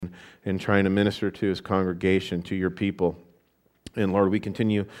in trying to minister to his congregation, to your people. And Lord, we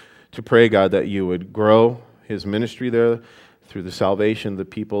continue to pray, God, that you would grow his ministry there through the salvation of the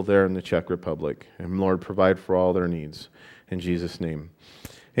people there in the Czech Republic. And Lord, provide for all their needs. In Jesus' name.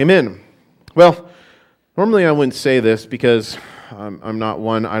 Amen. Well, normally I wouldn't say this because I'm not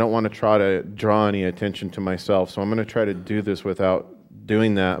one, I don't want to try to draw any attention to myself, so I'm going to try to do this without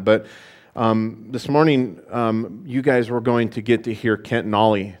doing that. But this morning, you guys were going to get to hear Kent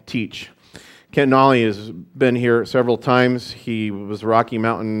Nolly teach. Kent Nolly has been here several times. He was Rocky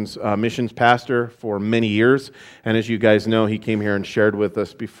Mountains missions pastor for many years, and as you guys know, he came here and shared with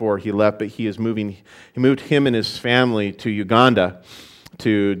us before he left, but he moved him and his family to Uganda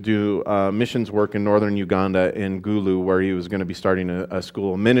to do missions work in northern Uganda in Gulu, where he was going to be starting a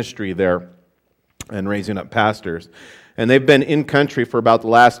school of ministry there and raising up pastors. And they've been in country for about the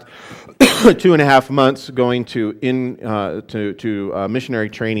last 2.5 months, going to missionary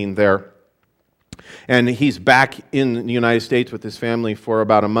training there. And he's back in the United States with his family for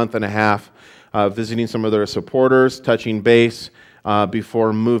about a month and a half, visiting some of their supporters, touching base,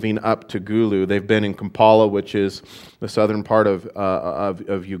 before moving up to Gulu. They've been in Kampala, which is the southern part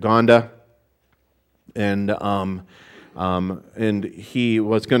of Uganda, and he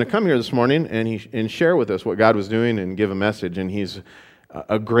was going to come here this morning and share with us what God was doing and give a message. And he's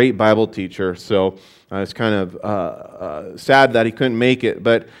a great Bible teacher, so it's kind of sad that he couldn't make it.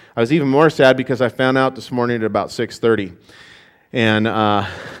 But I was even more sad because I found out this morning at about 6:30,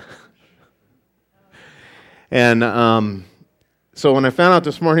 so when I found out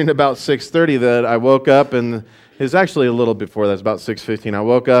this morning about 6:30 that I woke up, and it was actually a little before that, it was about 6:15. I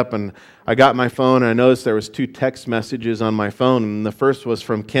woke up and I got my phone and I noticed there was 2 text messages on my phone. And the first was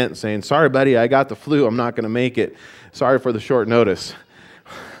from Kent saying, "Sorry, buddy, I got the flu. I'm not going to make it. Sorry for the short notice."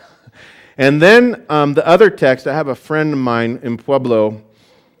 And then the other text, I have a friend of mine in Pueblo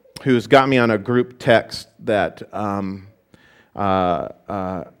who's got me on a group text that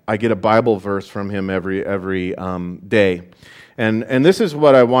I get a Bible verse from him every day. And this is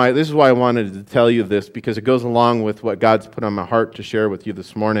what I want. This is why I wanted to tell you this, because it goes along with what God's put on my heart to share with you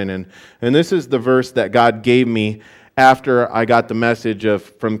this morning. And this is the verse that God gave me after I got the message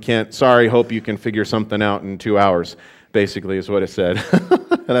from Kent. "Sorry, hope you can figure something out in 2 hours." Basically, is what it said.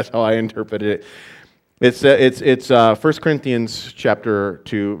 That's how I interpreted it. It's 1 Corinthians chapter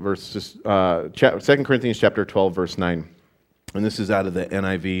 2 verses 2 Corinthians chapter 12 verse 9. And this is out of the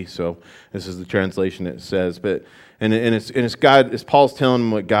NIV, so this is the translation it says. But it's God, it's Paul's telling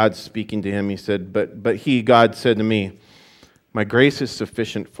him what God's speaking to him. He said, but God said to me, "My grace is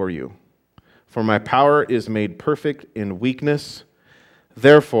sufficient for you, for my power is made perfect in weakness.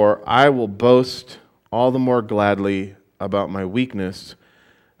 Therefore, I will boast all the more gladly about my weakness,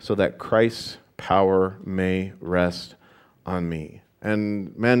 so that Christ's power may rest on me."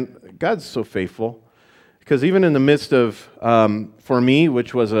 And man, God's so faithful. Because even in the midst of, for me,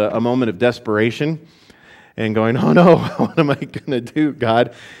 which was a moment of desperation and going, "Oh no, what am I going to do,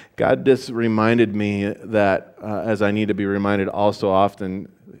 God?" God just reminded me that, as I need to be reminded also often,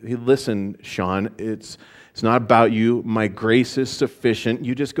 "Listen, Sean, it's not about you. My grace is sufficient.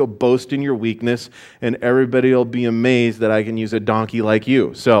 You just go boast in your weakness, and everybody will be amazed that I can use a donkey like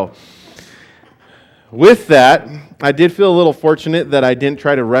you." So, with that, I did feel a little fortunate that I didn't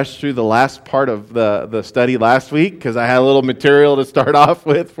try to rush through the last part of the study last week, because I had a little material to start off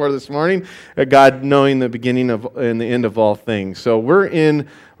with for this morning, God knowing the beginning and the end of all things. So we're in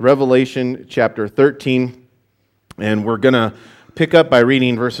Revelation chapter 13, and we're going to pick up by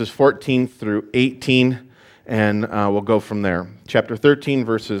reading verses 14 through 18, and we'll go from there. Chapter 13,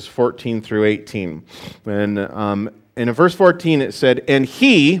 verses 14 through 18. And in verse 14 it said, "And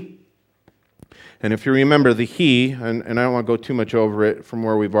he," and if you remember the "he," and I don't want to go too much over it from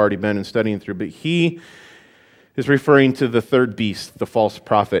where we've already been and studying through, but "he" is referring to the third beast, the false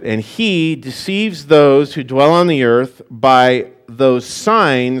prophet. "And he deceives those who dwell on the earth by those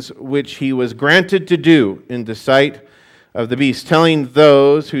signs which he was granted to do in the sight of the beast, telling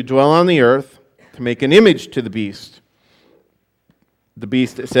those who dwell on the earth to make an image to the beast." The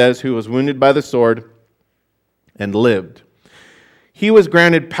beast, it says, "who was wounded by the sword and lived. He was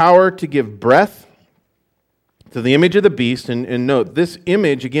granted power to give breath to the image of the beast." And note, this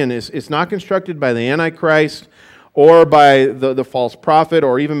image, again, it's not constructed by the Antichrist or by the false prophet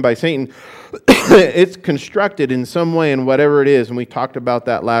or even by Satan. It's constructed in some way in whatever it is. And we talked about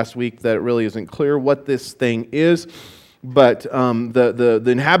that last week, that it really isn't clear what this thing is. But the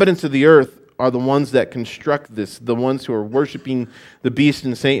inhabitants of the earth are the ones that construct this, the ones who are worshiping the beast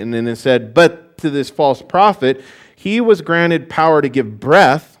and Satan. And it said, but to this false prophet, he was granted power to give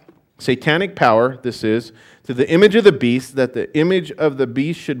breath, satanic power, this is, to the image of the beast, that the image of the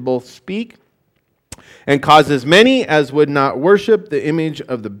beast should both speak and cause as many as would not worship the image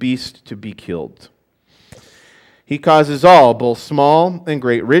of the beast to be killed. He causes all, both small and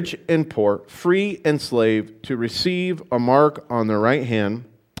great, rich and poor, free and slave, to receive a mark on their right hand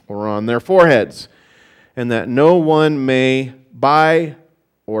or on their foreheads, and that no one may buy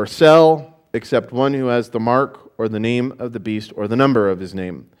or sell except one who has the mark or the name of the beast or the number of his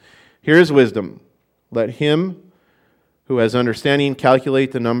name. Here is wisdom. Let him who has understanding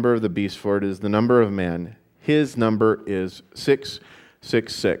calculate the number of the beast, for it is the number of man. His number is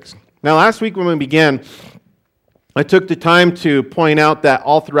 666. Now, last week when we began, I took the time to point out that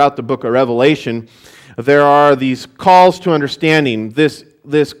all throughout the book of Revelation, there are these calls to understanding,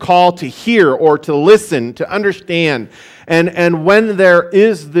 this call to hear or to listen, to understand. And when there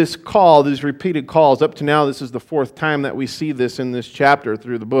is this call, these repeated calls, up to now this is the fourth time that we see this in this chapter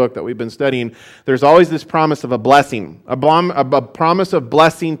through the book that we've been studying, there's always this promise of a blessing, a promise of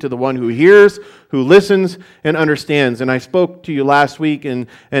blessing to the one who hears, who listens, and understands. And I spoke to you last week and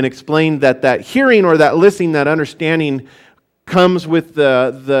explained that hearing or that listening, that understanding comes with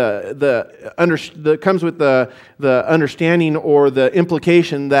the understanding or the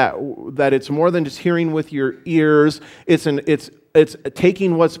implication that it's more than just hearing with your ears. It's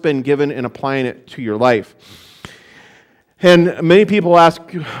taking what's been given and applying it to your life. And many people ask,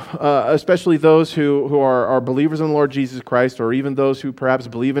 especially those who are believers in the Lord Jesus Christ, or even those who perhaps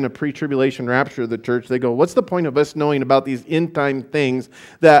believe in a pre-tribulation rapture of the church, they go, what's the point of us knowing about these end-time things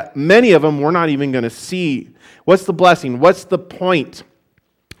that many of them we're not even going to see? What's the blessing? What's the point?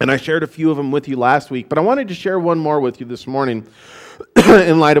 And I shared a few of them with you last week, but I wanted to share one more with you this morning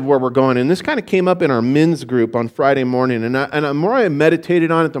in light of where we're going. And this kind of came up in our men's group on Friday morning, and the more I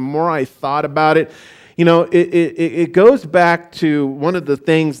meditated on it, the more I thought about it. You know, it goes back to one of the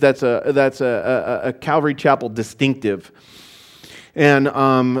things that's a Calvary Chapel distinctive. And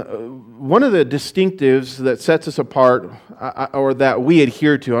one of the distinctives that sets us apart, or that we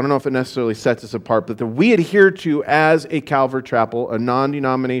adhere to, I don't know if it necessarily sets us apart, but that we adhere to as a Calvary Chapel, a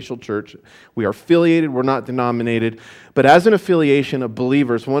non-denominational church. We are affiliated, we're not denominated. But as an affiliation of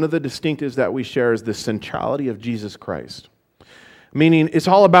believers, one of the distinctives that we share is the centrality of Jesus Christ. Meaning, it's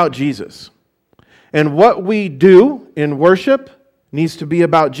all about Jesus. And what we do in worship needs to be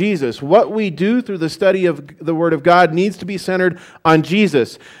about Jesus. What we do through the study of the Word of God needs to be centered on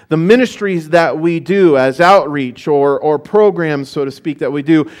Jesus. The ministries that we do as outreach or programs, so to speak, that we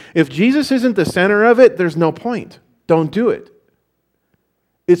do, if Jesus isn't the center of it, there's no point. Don't do it.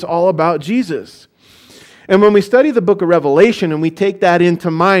 It's all about Jesus. And when we study the book of Revelation and we take that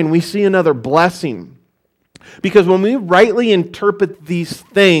into mind, we see another blessing. Because when we rightly interpret these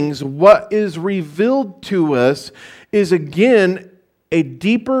things, what is revealed to us is, again, a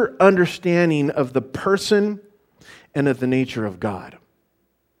deeper understanding of the person and of the nature of God.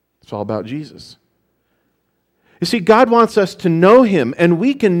 It's all about Jesus. You see, God wants us to know Him, and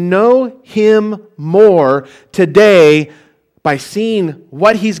we can know Him more today by seeing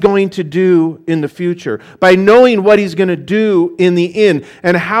what He's going to do in the future, by knowing what He's going to do in the end,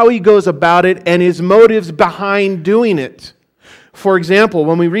 and how He goes about it, and His motives behind doing it. For example,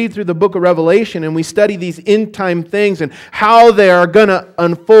 when we read through the book of Revelation and we study these end-time things and how they are going to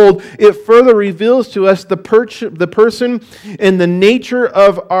unfold, it further reveals to us the person and the nature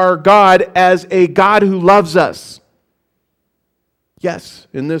of our God as a God who loves us. Yes,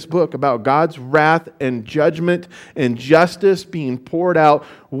 in this book about God's wrath and judgment and justice being poured out,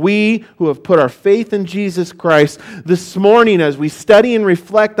 we who have put our faith in Jesus Christ this morning, as we study and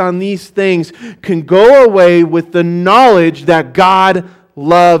reflect on these things, can go away with the knowledge that God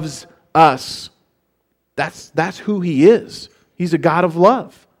loves us. That's who He is. He's a God of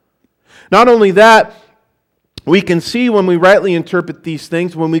love. Not only that, we can see when we rightly interpret these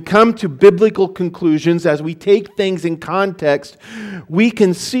things, when we come to biblical conclusions, as we take things in context, we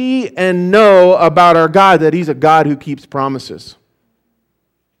can see and know about our God that He's a God who keeps promises.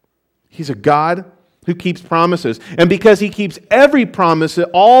 He's a God who keeps promises. And because He keeps every promise,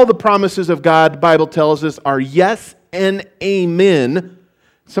 all the promises of God, the Bible tells us, are yes and amen.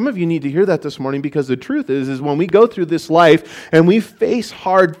 Some of you need to hear that this morning, because the truth is when we go through this life and we face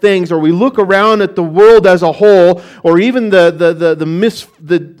hard things, or we look around at the world as a whole, or even the I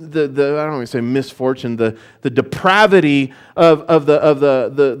don't want to say misfortune, the depravity of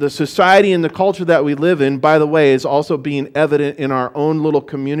the society and the culture that we live in, by the way, is also being evident in our own little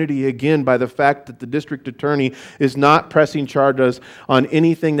community, again, by the fact that the district attorney is not pressing charges on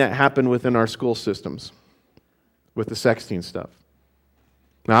anything that happened within our school systems with the sexting stuff.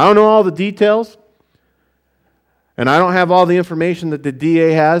 Now, I don't know all the details, And I don't have all the information that the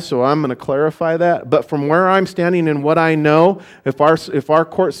DA has, so I'm going to clarify that. But from where I'm standing and what I know, if our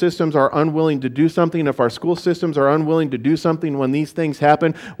court systems are unwilling to do something, if our school systems are unwilling to do something when these things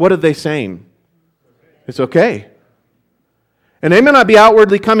happen, what are they saying? It's okay. And they may not be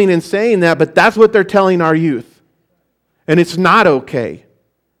outwardly coming and saying that, but that's what they're telling our youth. And it's not okay.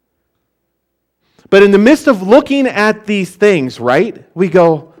 But in the midst of looking at these things, right, we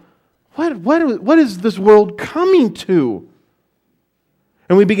go, what is this world coming to?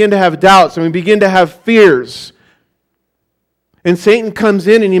 And we begin to have doubts and we begin to have fears. And Satan comes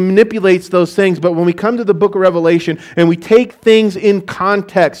in and he manipulates those things. But when we come to the book of Revelation and we take things in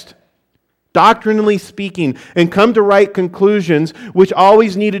context, doctrinally speaking, and come to right conclusions, which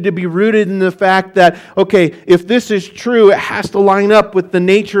always needed to be rooted in the fact that, okay, if this is true, it has to line up with the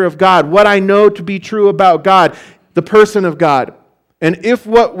nature of God, what I know to be true about God, the person of God. And if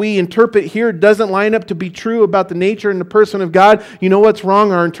what we interpret here doesn't line up to be true about the nature and the person of God, you know what's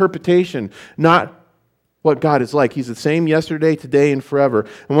wrong? Our interpretation, not what God is like. He's the same yesterday, today, and forever.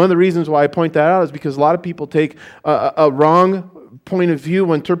 And one of the reasons why I point that out is because a lot of people take a wrong point of view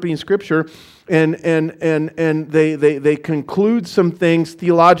when interpreting Scripture, and they conclude some things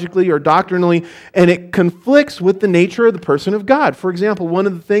theologically or doctrinally, and it conflicts with the nature of the person of God. For example, one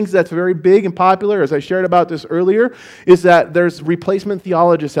of the things that's very big and popular, as I shared about this earlier, is that there's replacement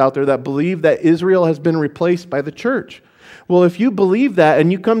theologists out there that believe that Israel has been replaced by the church. Well, if you believe that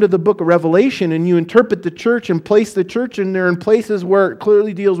and you come to the book of Revelation and you interpret the church and place the church in there in places where it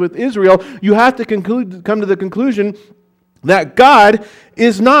clearly deals with Israel, you have to come to the conclusion that God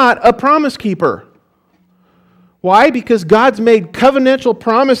is not a promise keeper. Why? Because God's made covenantal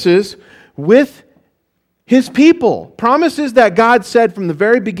promises with His people. Promises that God said from the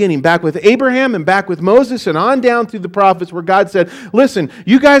very beginning, back with Abraham and back with Moses and on down through the prophets, where God said, listen,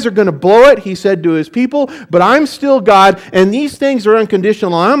 you guys are going to blow it, He said to His people, but I'm still God, and these things are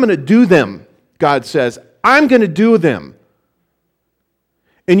unconditional, and I'm going to do them, God says. I'm going to do them.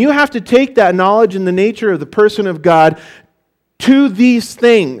 And you have to take that knowledge and the nature of the person of God to these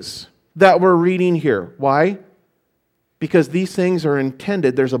things that we're reading here. Why? Because these things are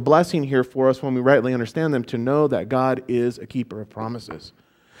intended, there's a blessing here for us when we rightly understand them, to know that God is a keeper of promises.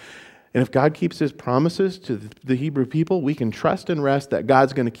 And if God keeps His promises to the Hebrew people, we can trust and rest that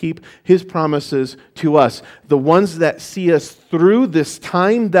God's going to keep His promises to us. The ones that see us through this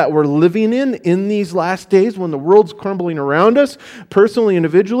time that we're living in these last days when the world's crumbling around us, personally,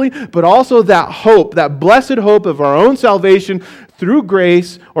 individually, but also that hope, that blessed hope of our own salvation through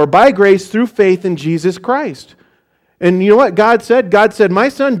grace, or by grace through faith in Jesus Christ. And you know what God said? God said, my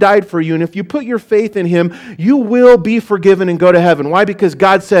son died for you, and if you put your faith in Him, you will be forgiven and go to heaven. Why? Because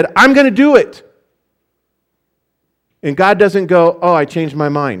God said, I'm going to do it. And God doesn't go, oh, I changed my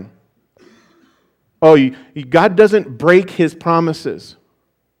mind. Oh, God doesn't break His promises.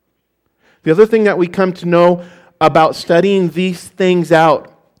 The other thing that we come to know about studying these things out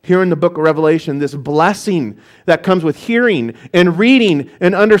here in the book of Revelation, this blessing that comes with hearing and reading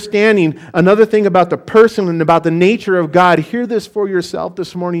and understanding. Another thing about the person and about the nature of God, hear this for yourself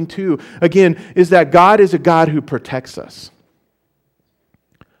this morning too, again, is that God is a God who protects us.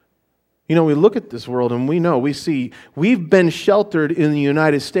 You know, we look at this world and we see, we've been sheltered in the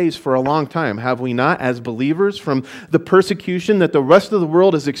United States for a long time, have we not, as believers, from the persecution that the rest of the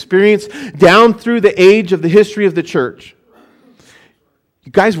world has experienced down through the age of the history of the church.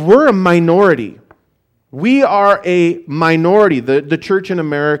 You guys, we're a minority. We are a minority, the church in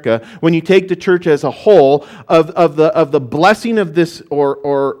America, when you take the church as a whole, of the blessing of this,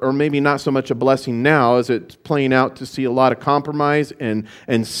 or maybe not so much a blessing now, as it's playing out to see a lot of compromise and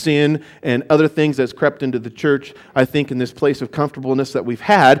sin and other things that's crept into the church, I think, in this place of comfortableness that we've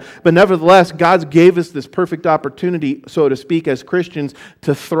had. But nevertheless, God gave us this perfect opportunity, so to speak, as Christians,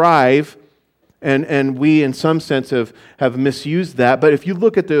 to thrive. And we, in some sense, have misused that. But if you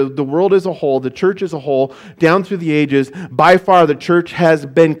look at the world as a whole, the church as a whole, down through the ages, by far the church has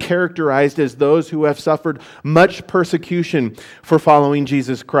been characterized as those who have suffered much persecution for following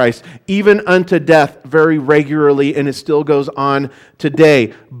Jesus Christ, even unto death very regularly, and it still goes on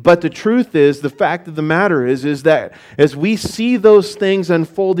today. But the truth is, the fact of the matter is that as we see those things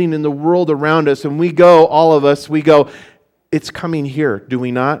unfolding in the world around us, and all of us, we go, it's coming here, do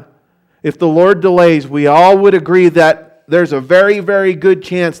we not? If the Lord delays, we all would agree that there's a very, very good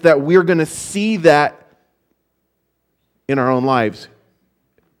chance that we're going to see that in our own lives.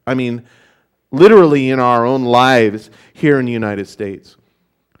 I mean, literally in our own lives here in the United States.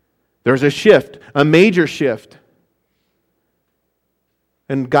 There's a shift, a major shift.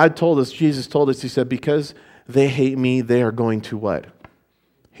 And God told us, Jesus told us, He said, because they hate me, they are going to what?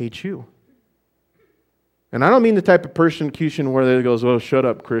 Hate you. And I don't mean the type of persecution where they goes, "Oh, shut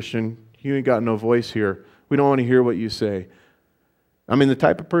up, Christian. You ain't got no voice here. We don't want to hear what you say." I mean the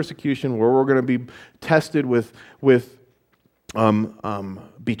type of persecution where we're going to be tested with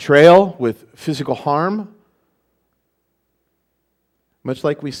betrayal, with physical harm, much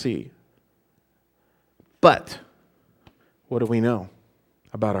like we see. But what do we know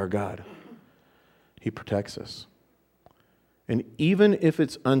about our God? He protects us. And even if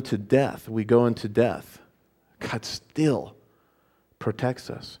it's unto death, we go into death, God still protects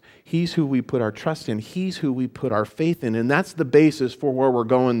us. He's who we put our trust in. He's who we put our faith in. And that's the basis for where we're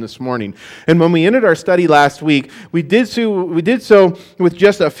going this morning. And when we ended our study last week, we did so with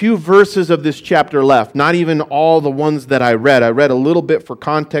just a few verses of this chapter left. Not even all the ones that I read. I read a little bit for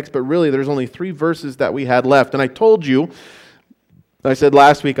context, but really there's only 3 verses that we had left. And I said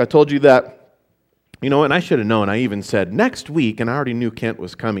last week, I told you that, and I should have known. I even said next week, and I already knew Kent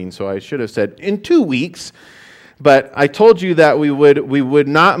was coming, so I should have said in 2 weeks. But I told you that we would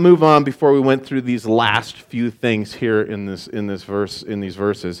not move on before we went through these last few things here in these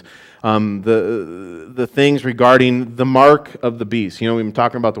verses. The things regarding the mark of the beast. We've been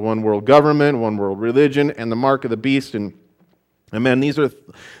talking about the one world government, one world religion, and the mark of the beast. And man, these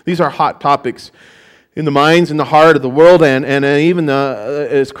are hot topics in the minds and the heart of the world, and even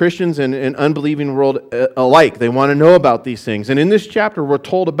as Christians and unbelieving world alike. They want to know about these things. And in this chapter, we're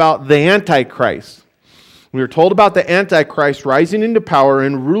told about the Antichrist. We are told about the Antichrist rising into power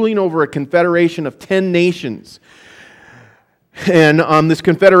and ruling over a confederation of 10 nations. And this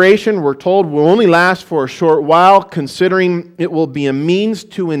confederation, we're told, will only last for a short while, considering it will be a means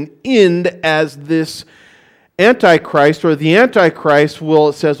to an end, as this Antichrist, or the Antichrist,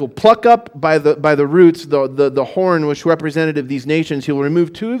 will pluck up by the roots the horn which representative of these nations. He will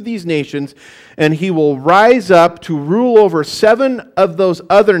remove 2 of these nations, and he will rise up to rule over 7 of those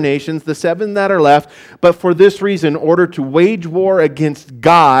other nations, the 7 that are left, but for this reason, in order to wage war against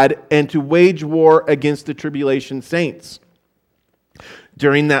God and to wage war against the tribulation saints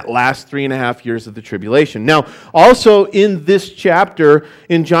during that last 3.5 years of the tribulation. Now, also in this chapter,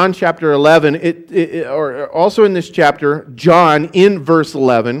 in John chapter 11, also in this chapter, John, in verse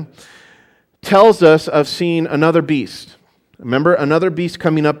 11, tells us of seeing another beast. Remember, another beast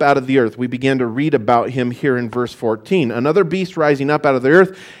coming up out of the earth. We began to read about him here in verse 14. Another beast rising up out of the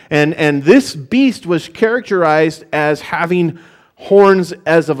earth, and this beast was characterized as having horns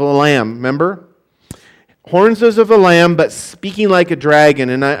as of a lamb. Remember? Horns as of a lamb, but speaking like a dragon.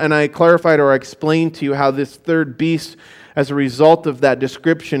 And I clarified or I explained to you how this third beast, as a result of that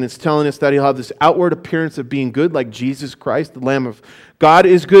description, is telling us that he'll have this outward appearance of being good, like Jesus Christ, the Lamb of God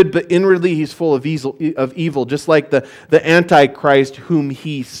is good, but inwardly he's full of evil, just like the Antichrist whom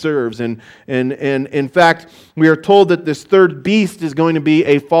he serves. And in fact, we are told that this third beast is going to be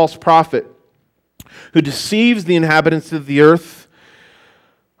a false prophet who deceives the inhabitants of the earth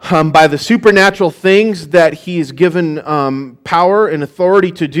by the supernatural things that he is given power and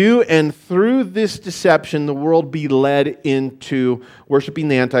authority to do, and through this deception, the world be led into worshiping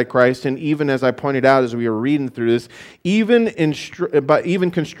the Antichrist. And even as I pointed out as we were reading through this, even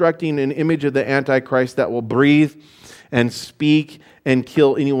constructing an image of the Antichrist that will breathe and speak and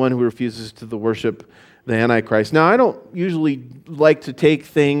kill anyone who refuses to worship the Antichrist. Now, I don't usually like to take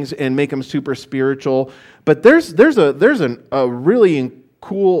things and make them super spiritual, but there's a really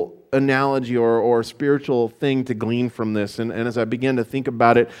cool analogy or spiritual thing to glean from this. And as I began to think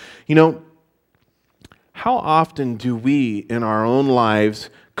about it, how often do we in our own lives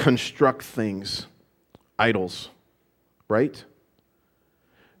construct things, idols, right?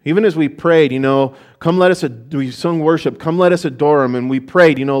 Even as we prayed, we sung worship, come let us adore Him, and we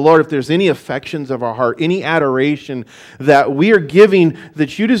prayed, Lord, if there's any affections of our heart, any adoration that we are giving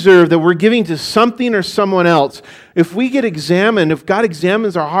that you deserve, that we're giving to something or someone else, if we get examined, if God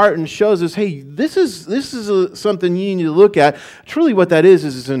examines our heart and shows us, hey, this is something you need to look at, truly what that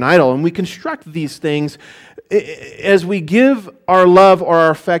is an idol, and we construct these things as we give our love or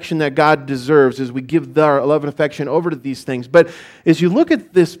our affection that God deserves, as we give our love and affection over to these things. But as you look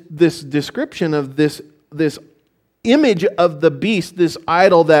at this description of this image of the beast, this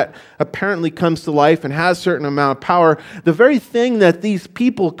idol that apparently comes to life and has a certain amount of power, the very thing that these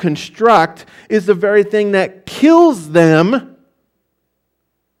people construct is the very thing that kills them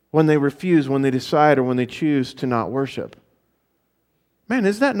when they refuse, when they decide, or when they choose to not worship. Man,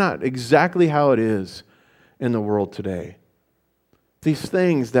 is that not exactly how it is in the world today? These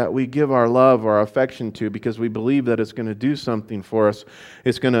things that we give our love or our affection to because we believe that it's going to do something for us,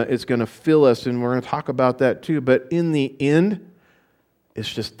 it's going to fill us, and we're going to talk about that too. But in the end,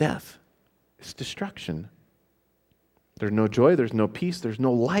 it's just death. It's destruction. There's no joy, there's no peace, there's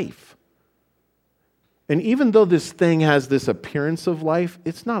no life. And even though this thing has this appearance of life,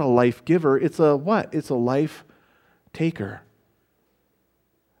 it's not a life giver. It's a what? It's a life taker.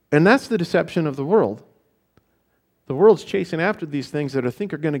 And that's the deception of the world. The world's chasing after these things that I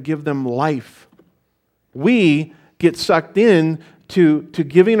think are going to give them life. We get sucked in to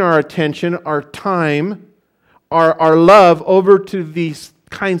giving our attention, our time, our love over to these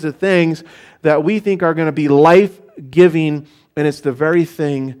kinds of things that we think are going to be life-giving, and it's the very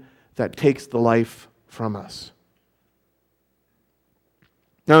thing that takes the life from us.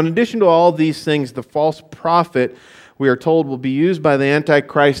 Now, in addition to all these things, the false prophet, we are told, will be used by the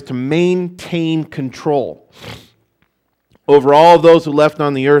Antichrist to maintain control over all of those who left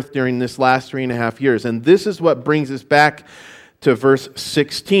on the earth during this last 3.5 years. And this is what brings us back to verse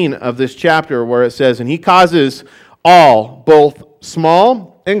 16 of this chapter, where it says, "And he causes all, both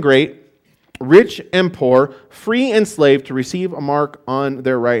small and great, rich and poor, free and slave, to receive a mark on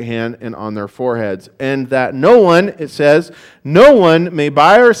their right hand and on their foreheads. And that no one," it says, "no one may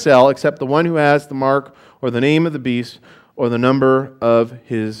buy or sell except the one who has the mark or the name of the beast or the number of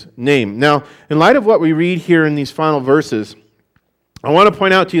his name." Now, in light of what we read here in these final verses, I want to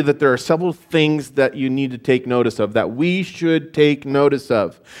point out to you that there are several things that you need to take notice of, that we should take notice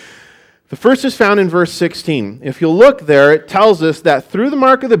of. The first is found in verse 16. If you'll look there, it tells us that through the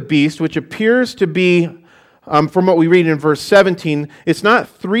mark of the beast, which appears to be, from what we read in verse 17, it's not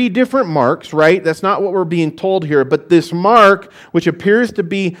 3 different marks, right? That's not what we're being told here. But this mark, which appears to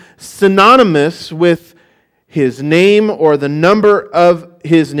be synonymous with his name or the number of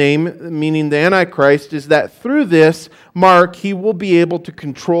his name, meaning the Antichrist, is that through this mark, he will be able to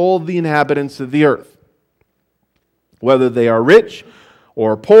control the inhabitants of the earth. Whether they are rich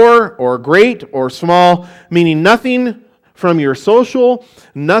or poor, or great, or small, meaning nothing from your social,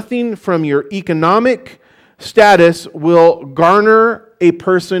 nothing from your economic status will garner a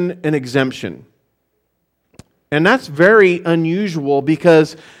person an exemption. And that's very unusual,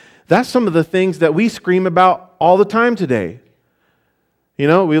 because that's some of the things that we scream about all the time today. You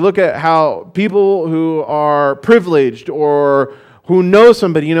know, we look at how people who are privileged or who know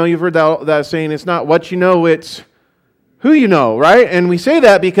somebody, you know, you've heard that saying, it's not what you know, it's who you know, right? And we say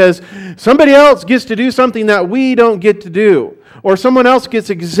that because somebody else gets to do something that we don't get to do. Or someone else gets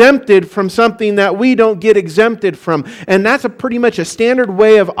exempted from something that we don't get exempted from. And that's pretty much a standard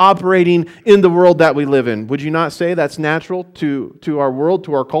way of operating in the world that we live in. Would you not say that's natural to our world,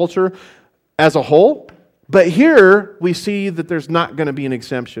 to our culture as a whole? But here we see that there's not going to be an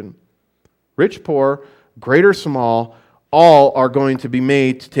exemption. Rich, poor, great or small, all are going to be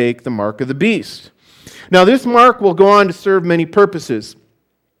made to take the mark of the beast. Now, this mark will go on to serve many purposes.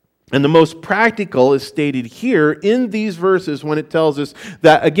 And the most practical is stated here in these verses when it tells us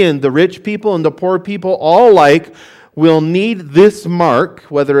that, again, the rich people and the poor people all alike will need this mark,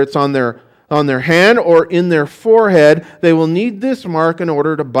 whether it's on their hand or in their forehead. They will need this mark in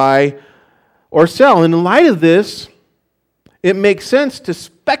order to buy or sell. And in light of this, it makes sense to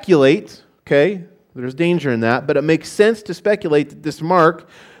speculate, okay, there's danger in that, but it makes sense to speculate that this mark,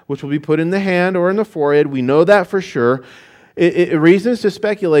 which will be put in the hand or in the forehead, we know that for sure. It reasons to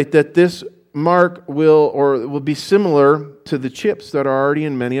speculate that this mark will be similar to the chips that are already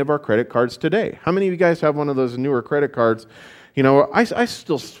in many of our credit cards today. How many of you guys have one of those newer credit cards? You know, I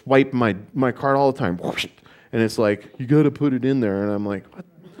still swipe my card all the time, and it's like, you got to put it in there, and I'm like, what?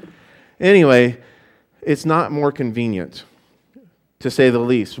 Anyway, it's not more convenient, to say the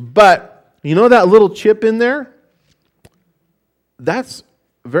least. But you know that little chip in there? That's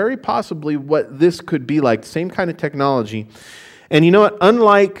very possibly what this could be like, same kind of technology. And you know what?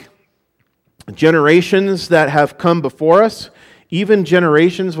 Unlike generations that have come before us, even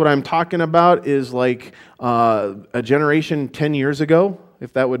generations, what I'm talking about is like a generation 10 years ago,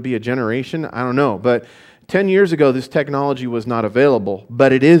 if that would be a generation, I don't know. But 10 years ago, this technology was not available,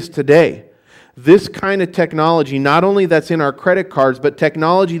 but it is today. This kind of technology, not only that's in our credit cards, but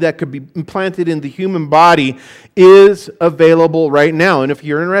technology that could be implanted in the human body is available right now. And if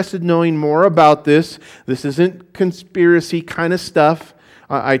you're interested in knowing more about this isn't conspiracy kind of stuff.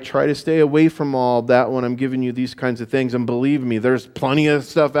 I try to stay away from all that when I'm giving you these kinds of things. And believe me, there's plenty of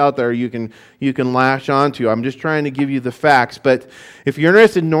stuff out there you can lash onto. I'm just trying to give you the facts. But if you're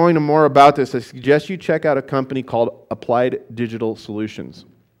interested in knowing more about this, I suggest you check out a company called Applied Digital Solutions.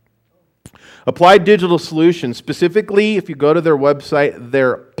 Applied Digital Solutions, specifically, if you go to their website,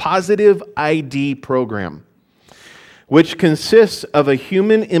 their Positive ID program, which consists of a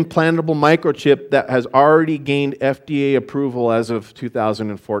human implantable microchip that has already gained FDA approval as of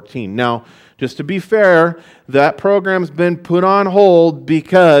 2014. Now, just to be fair, that program's been put on hold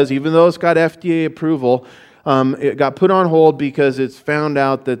because even though it's got FDA approval, It got put on hold because it's found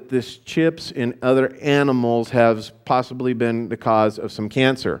out that this chips in other animals has possibly been the cause of some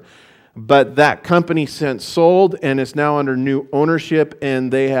cancer. But that company since sold and is now under new ownership,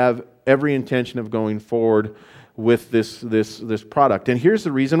 and they have every intention of going forward with this product. And here's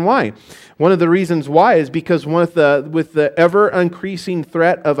the reason why. One of the reasons why is because with the ever increasing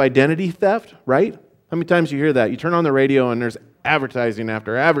threat of identity theft, right? How many times you hear that? You turn on the radio and there's advertising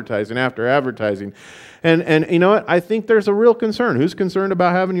after advertising after advertising. And you know what? I think there's a real concern. Who's concerned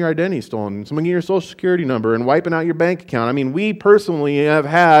about having your identity stolen? Someone getting your social security number and wiping out your bank account. I mean, we personally have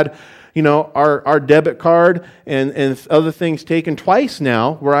had, you know, our debit card and other things taken twice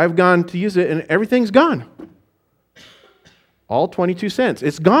now where I've gone to use it and everything's gone. All 22 cents.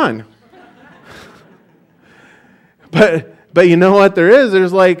 It's gone. But you know what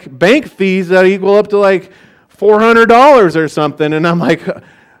there's like bank fees that equal up to like $400 or something. And I'm like,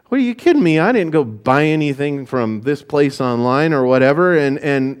 what are you kidding me? I didn't go buy anything from this place online or whatever.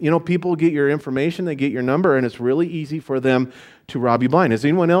 And you know, people get your information, they get your number, and it's really easy for them to rob you blind. Has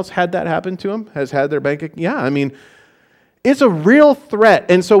anyone else had that happen to them? Has had their bank account? Yeah, I mean, it's a real threat.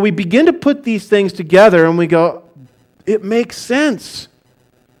 And so we begin to put these things together and we go, it makes sense.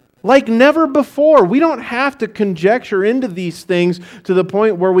 Like never before. We don't have to conjecture into these things to the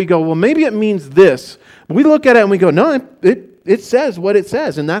point where we go, well, maybe it means this. We look at it and we go, no, it says what it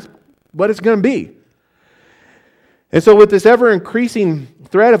says, and that's what it's going to be. And so with this ever-increasing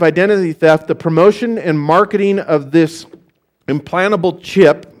threat of identity theft, the promotion and marketing of this implantable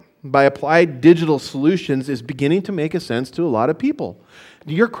chip by Applied Digital Solutions is beginning to make a sense to a lot of people.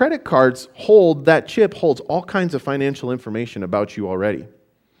 Your credit cards that chip holds all kinds of financial information about you already.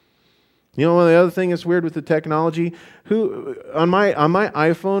 You know, the other thing that's weird with the technology, on my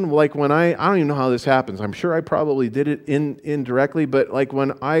iPhone, like when I don't even know how this happens. I'm sure I probably did it indirectly, but like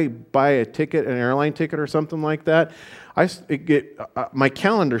when I buy a ticket, an airline ticket or something like that, my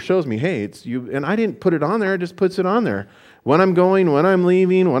calendar shows me, hey, it's you, and I didn't put it on there. It just puts it on there. When I'm going, when I'm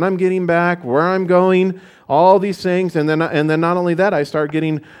leaving, when I'm getting back, where I'm going, all these things, and then not only that, I start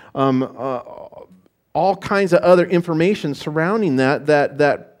getting all kinds of other information surrounding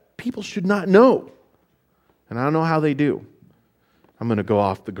that people should not know. And I don't know how they do. I'm going to go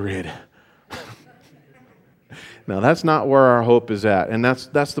off the grid. Now, that's not where our hope is at. And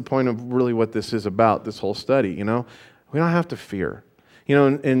that's the point of really what this is about, this whole study, you know. We don't have to fear. You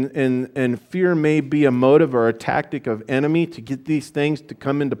know, and fear may be a motive or a tactic of enemy to get these things to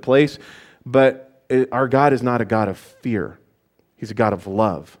come into place, but our God is not a God of fear. He's a God of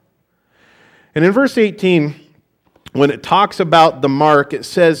love. And in verse 18, when it talks about the mark, it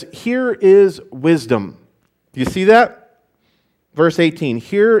says, here is wisdom. Do you see that? Verse 18,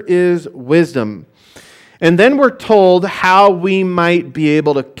 here is wisdom. And then we're told how we might be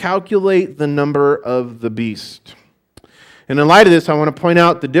able to calculate the number of the beast. And in light of this, I want to point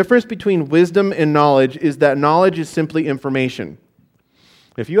out the difference between wisdom and knowledge is that knowledge is simply information.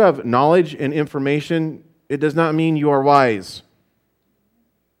 If you have knowledge and information, it does not mean you are wise.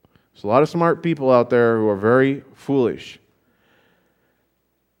 There's a lot of smart people out there who are very foolish.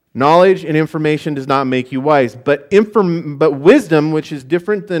 Knowledge and information does not make you wise, but wisdom, which is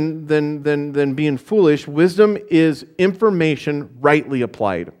different than being foolish, wisdom is information rightly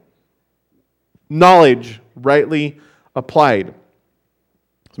applied. Knowledge rightly applied.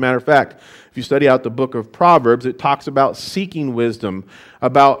 As a matter of fact, if you study out the book of Proverbs, it talks about seeking wisdom,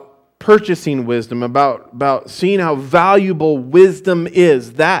 about purchasing wisdom, about seeing how valuable wisdom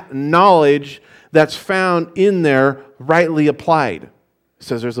is, that knowledge that's found in there rightly applied. It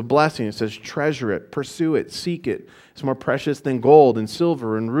says there's a blessing. It says treasure it, pursue it, seek it. It's more precious than gold and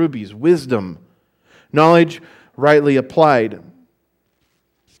silver and rubies. Wisdom. Knowledge rightly applied.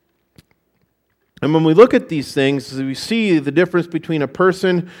 And when we look at these things, we see the difference between a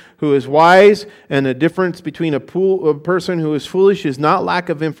person who is wise and the difference between a person who is foolish is not lack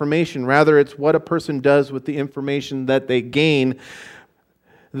of information. Rather, it's what a person does with the information that they gain,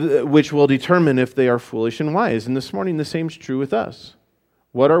 which will determine if they are foolish and wise. And this morning, the same is true with us.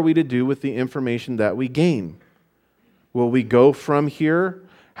 What are we to do with the information that we gain? Will we go from here,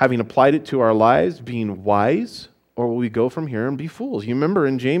 having applied it to our lives, being wise? Or will we go from here and be fools? You remember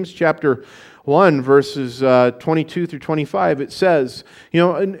in James chapter 1, verses 22 through 25, it says, you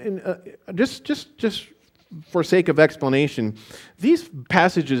know, just for sake of explanation, these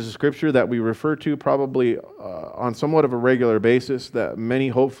passages of Scripture that we refer to probably on somewhat of a regular basis, that many,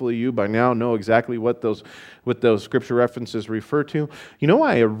 hopefully you by now know exactly what those Scripture references refer to. You know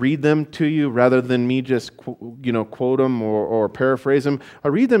why I read them to you rather than me just quote them or paraphrase them? I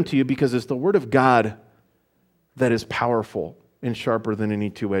read them to you because it's the Word of God that is powerful. and sharper than any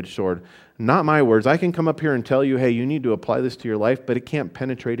two-edged sword. Not my words. I can come up here and tell you, hey, you need to apply this to your life, but it can't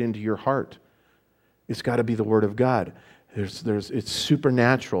penetrate into your heart. It's got to be the Word of God. It's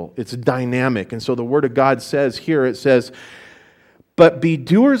supernatural. It's dynamic. And so the Word of God says here, it says, but be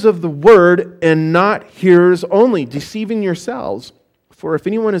doers of the Word and not hearers only, deceiving yourselves. For if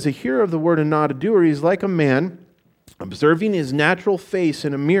anyone is a hearer of the Word and not a doer, he is like a man observing his natural face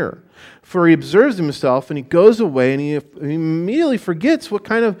in a mirror. For he observes himself and he goes away and he immediately forgets what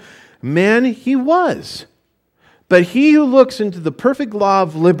kind of man he was. But he who looks into the perfect law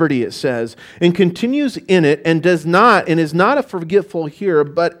of liberty, it says, and continues in it and is not a forgetful hearer,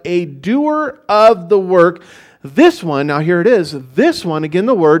 but a doer of the work, this one, now here it is, this one, again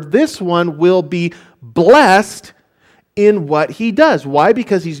the word, this one will be blessed in what he does. Why?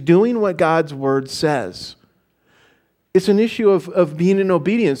 Because he's doing what God's word says. It's an issue of being in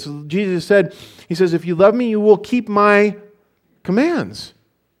obedience. Jesus said, he says, if you love me, you will keep my commands.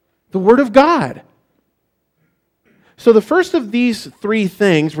 The word of God. So the first of these three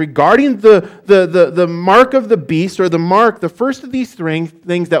things regarding the mark of the beast, or the first of these three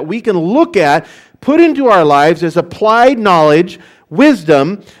things that we can look at, put into our lives as applied knowledge,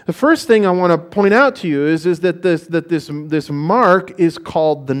 wisdom. The first thing I want to point out to you is that this mark is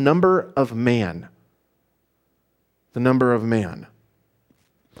called the number of man. The number of man.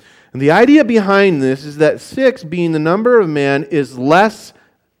 And the idea behind this is that 6, being the number of man, is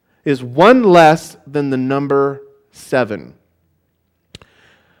one less than the number 7.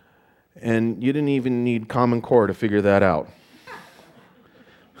 And you didn't even need Common Core to figure that out.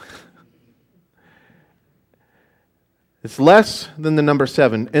 It's less than the number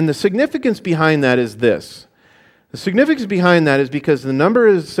 7. And the significance behind that is this. The significance behind that is because the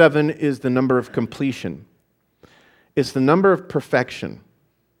number 7 is the number of completion. It's the number of perfection.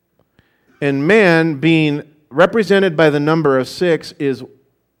 And man, being represented by the number of 6, is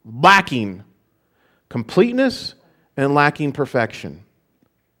lacking completeness and lacking perfection.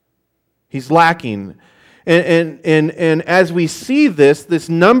 He's lacking. And as we see this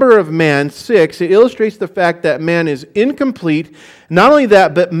number of man, 6, it illustrates the fact that man is incomplete. Not only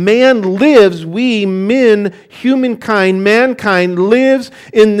that, but man lives, mankind lives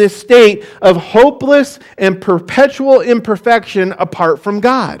in this state of hopeless and perpetual imperfection apart from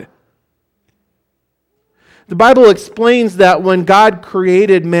God. The Bible explains that when God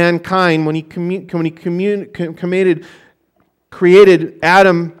created mankind, when He created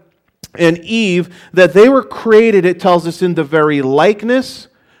Adam and Eve, that they were created, it tells us, in the very likeness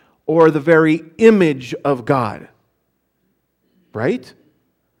or the very image of God. Right?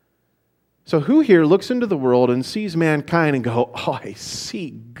 So who here looks into the world and sees mankind and go, oh, I see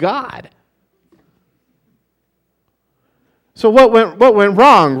God? So what went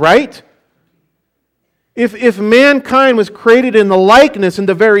wrong, right? If mankind was created in the likeness and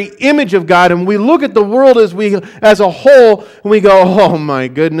the very image of God, and we look at the world as a whole, and we go, oh my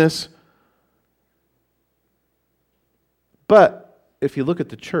goodness. But if you look at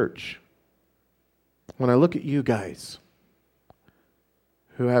the church, when I look at you guys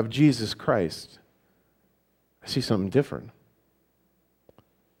who have Jesus Christ, I see something different.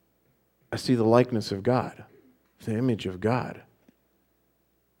 I see the likeness of God, the image of God.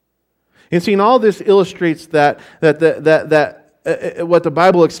 And seeing all this illustrates that what the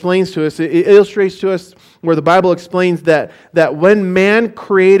Bible explains to us. It illustrates to us where the Bible explains that when man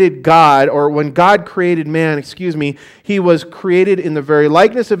created God, or when God created man, he was created in the very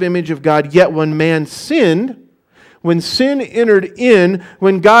likeness of image of God. Yet when man sinned, when sin entered in,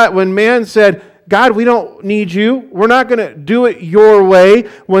 when man said, God, we don't need you. We're not going to do it your way.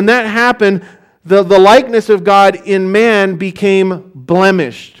 When that happened, the likeness of God in man became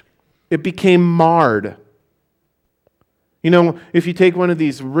blemished. It became marred. You know, if you take one of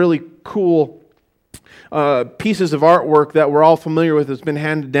these really cool pieces of artwork that we're all familiar with, that's been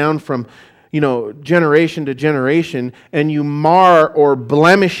handed down from, generation to generation, and you mar or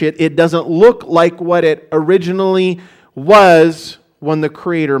blemish it, it doesn't look like what it originally was when the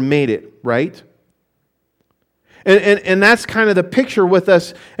Creator made it, right? And that's kind of the picture with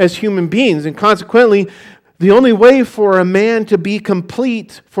us as human beings. And consequently, the only way for a man to be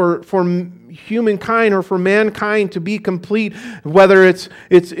complete, for humankind or for mankind to be complete, whether it's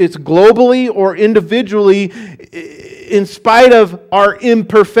globally or individually, in spite of our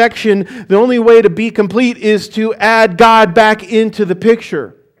imperfection, the only way to be complete is to add God back into the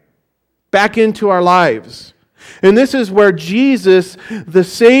picture, back into our lives. And this is where Jesus, the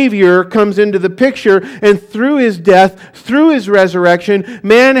Savior, comes into the picture, and through His death, through His resurrection,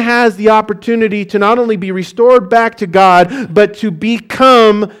 man has the opportunity to not only be restored back to God, but to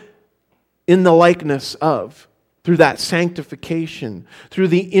become in the likeness of. through that sanctification, through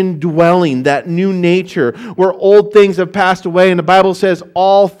the indwelling, that new nature, where old things have passed away, and the Bible says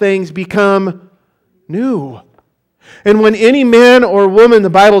all things become new. And when any man or woman, the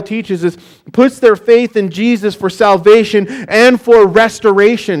Bible teaches us, puts their faith in Jesus for salvation and for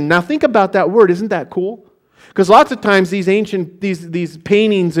restoration. Now think about that word. Isn't that cool? Because lots of times these ancient, these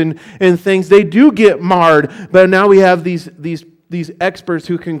paintings and things, they do get marred. But now we have these experts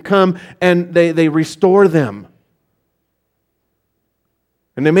who can come and they restore them.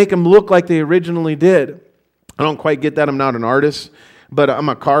 And they make them look like they originally did. I don't quite get that. I'm not an artist. But I'm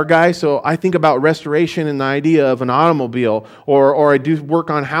a car guy, so I think about restoration and the idea of an automobile, or I do work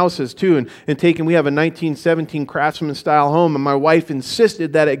on houses too. And we have a 1917 Craftsman style home, and my wife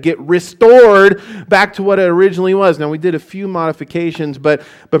insisted that it get restored back to what it originally was. Now we did a few modifications, but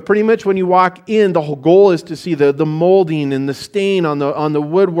pretty much when you walk in, the whole goal is to see the molding and the stain on the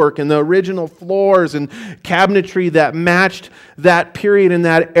woodwork and the original floors and cabinetry that matched that period in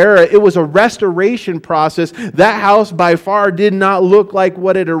that era. It was a restoration process. That house by far did not look like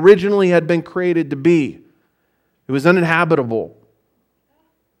what it originally had been created to be. It was uninhabitable.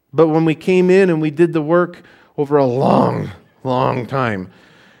 But when we came in and we did the work over a long, long time,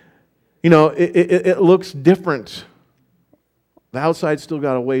 it looks different. The outside still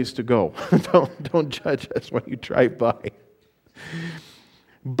got a ways to go. Don't judge us when you drive by.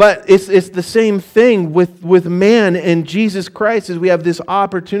 But it's the same thing with man and Jesus Christ, as we have this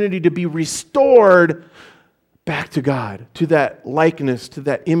opportunity to be restored back to God, to that likeness, to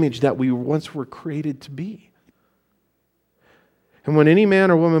that image that we once were created to be. And when any man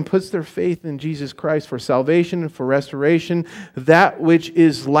or woman puts their faith in Jesus Christ for salvation and for restoration, that which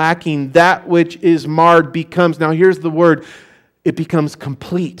is lacking, that which is marred becomes, now here's the word, it becomes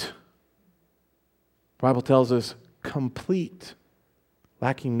complete. The Bible tells us complete,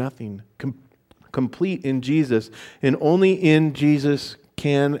 lacking nothing, complete in Jesus. And only in Jesus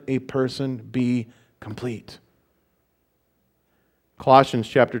can a person be complete. Colossians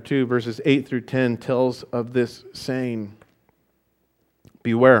chapter 2, verses 8 through 10 tells of this saying,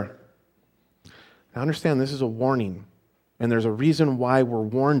 beware. Now understand, this is a warning, and there's a reason why we're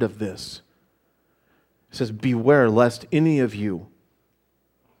warned of this. It says, beware lest any of you,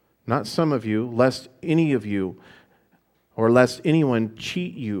 not some of you, lest any of you, or lest anyone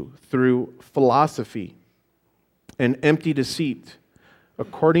cheat you through philosophy and empty deceit,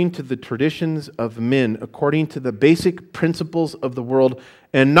 according to the traditions of men, according to the basic principles of the world,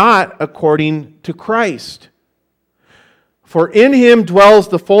 and not according to Christ. For in Him dwells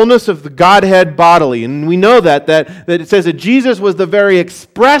the fullness of the Godhead bodily. And we know that it says that Jesus was the very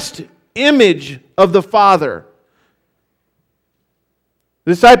expressed image of the Father.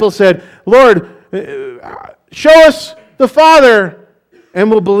 The disciples said, Lord, show us the Father,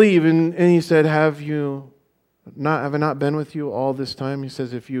 and we'll believe. And He said, have I not been with you all this time? He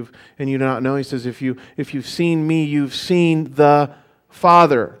says, and you do not know. He says, if you've seen me, you've seen the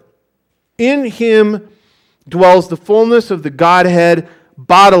Father. In Him dwells the fullness of the Godhead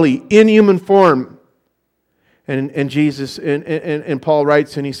bodily, in human form. And Jesus, and Paul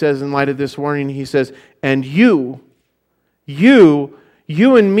writes, and he says, in light of this warning, he says, and you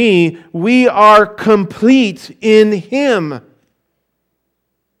and me, we are complete in Him.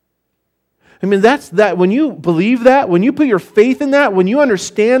 I mean, that's that. When you believe that, when you put your faith in that, when you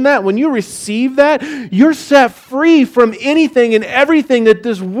understand that, when you receive that, you're set free from anything and everything that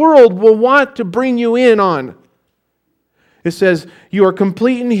this world will want to bring you in on. It says, you are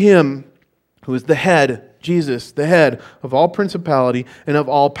complete in Him who is the head, Jesus, the head of all principality and of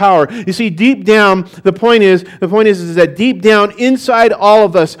all power. You see, deep down, the point is that deep down inside all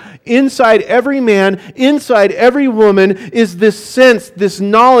of us, inside every man, inside every woman, is this sense, this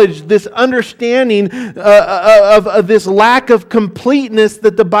knowledge, this understanding of this lack of completeness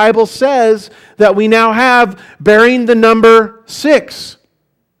that the Bible says that we now have, bearing the number 6,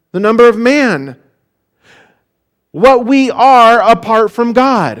 the number of man. What we are apart from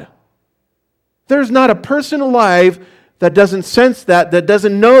God. There's not a person alive that doesn't sense that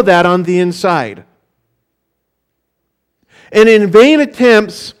doesn't know that on the inside. And in vain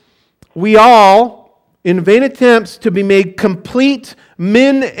attempts to be made complete,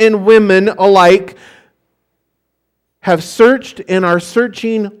 men and women alike have searched and are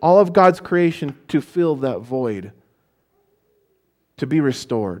searching all of God's creation to fill that void, to be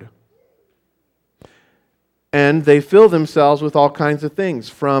restored. And they fill themselves with all kinds of things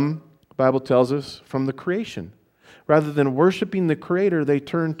from, the Bible tells us, from the creation. Rather than worshiping the Creator, they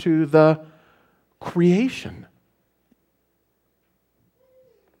turn to the creation.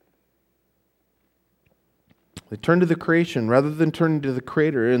 They turn to the creation rather than turning to the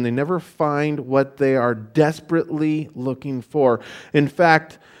Creator, and they never find what they are desperately looking for. In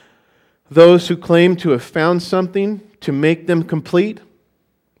fact, those who claim to have found something to make them complete,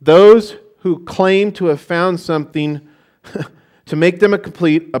 those who claim to have found something to make them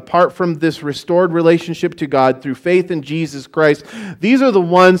complete apart from this restored relationship to God through faith in Jesus Christ, these are the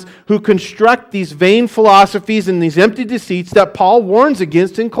ones who construct these vain philosophies and these empty deceits that Paul warns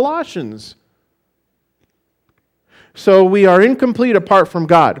against in Colossians. So we are incomplete apart from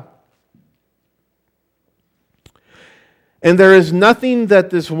God. And there is nothing that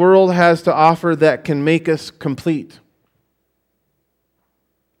this world has to offer that can make us complete.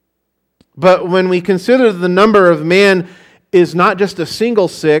 But when we consider the number of man is not just a single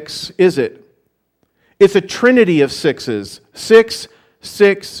six, is it? It's a trinity of sixes. 6,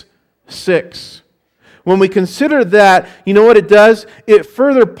 6, 6. When we consider that, you know what it does? It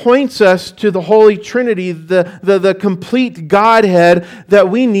further points us to the Holy Trinity, the complete Godhead that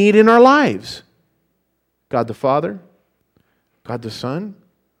we need in our lives. God the Father, God the Son,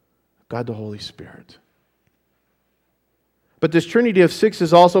 God the Holy Spirit. But this trinity of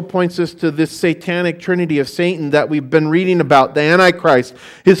sixes also points us to this satanic trinity of Satan that we've been reading about, the Antichrist,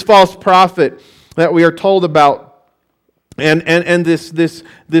 his false prophet that we are told about. And this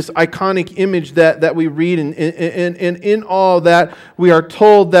iconic image that we read, and in all that, we are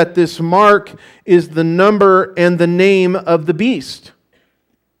told that this mark is the number and the name of the beast.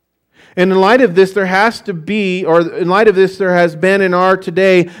 And in light of this, there has been and are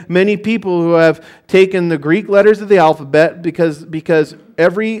today many people who have taken the Greek letters of the alphabet because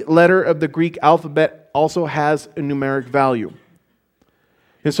every letter of the Greek alphabet also has a numeric value.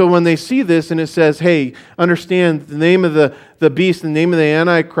 And so when they see this and it says, hey, understand the name of the beast, the name of the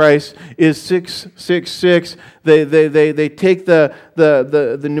Antichrist is 666, they take the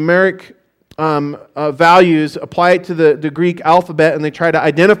numeric values, apply it to the Greek alphabet, and they try to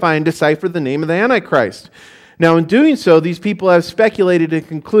identify and decipher the name of the Antichrist. Now, in doing so, these people have speculated and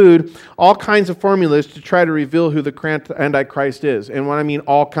conclude all kinds of formulas to try to reveal who the Antichrist is. And when I mean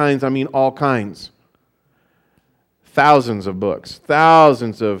all kinds, I mean all kinds. Thousands of books,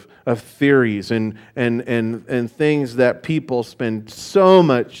 thousands of theories and things that people spend so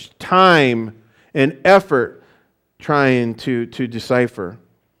much time and effort trying to decipher.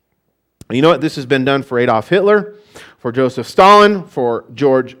 You know what? This has been done for Adolf Hitler, for Joseph Stalin, for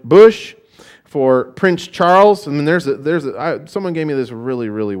George Bush, for Prince Charles. I mean, someone gave me this really,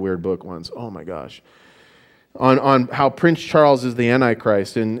 really weird book once. Oh my gosh, on how Prince Charles is the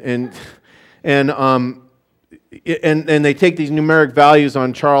Antichrist, and they take these numeric values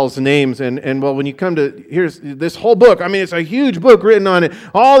on Charles' names, and well, when you come to, here's this whole book, I mean, it's a huge book written on it,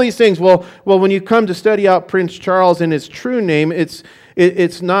 all these things. Well, when you come to study out Prince Charles and his true name,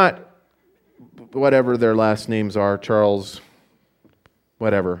 it's not whatever their last names are, Charles,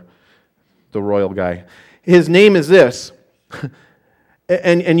 whatever, the royal guy. His name is this,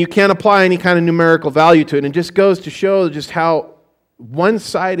 and you can't apply any kind of numerical value to it, and it just goes to show just how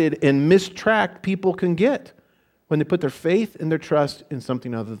one-sided and mistracked people can get when they put their faith and their trust in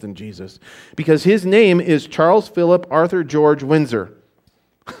something other than Jesus. Because his name is Charles Philip Arthur George Windsor.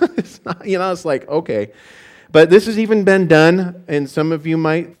 It's not, it's like, okay. But this has even been done, and some of you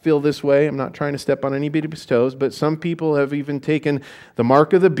might feel this way. I'm not trying to step on anybody's toes, but some people have even taken the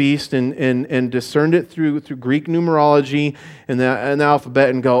mark of the beast and discerned it through Greek numerology and the alphabet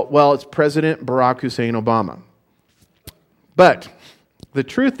and go, well, it's President Barack Hussein Obama. But the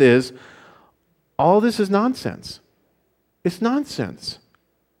truth is, all this is nonsense. It's nonsense.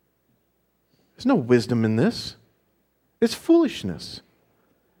 There's no wisdom in this. It's foolishness.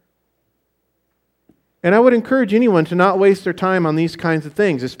 And I would encourage anyone to not waste their time on these kinds of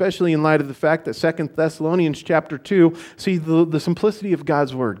things, especially in light of the fact that 2 Thessalonians chapter 2, see the simplicity of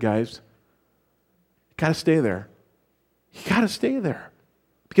God's word, guys. You got to stay there. You got to stay there.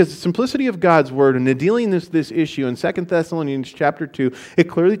 Because the simplicity of God's word and in dealing with this issue in 2 Thessalonians chapter 2, it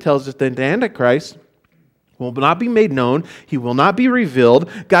clearly tells us that the Antichrist will not be made known. He will not be revealed.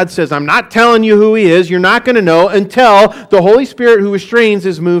 God says, I'm not telling you who he is. You're not going to know until the Holy Spirit who restrains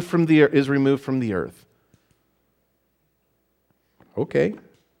is removed from the earth. Okay.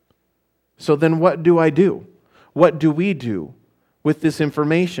 So then what do I do? What do we do with this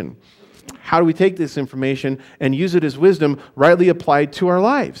information? How do we take this information and use it as wisdom rightly applied to our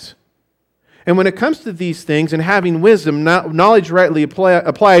lives? And when it comes to these things and having wisdom, knowledge rightly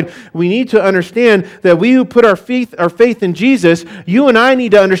applied, we need to understand that we who put our faith in Jesus, you and I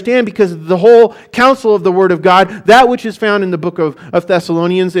need to understand, because of the whole counsel of the Word of God, that which is found in the book of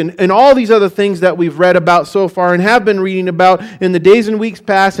Thessalonians and all these other things that we've read about so far and have been reading about in the days and weeks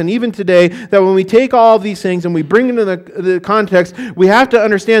past and even today, that when we take all of these things and we bring into the context, we have to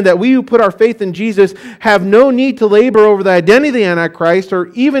understand that we who put our faith in Jesus have no need to labor over the identity of the Antichrist or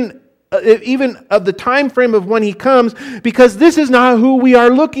even of the time frame of when he comes, because this is not who we are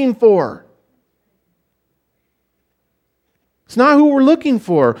looking for. It's not who we're looking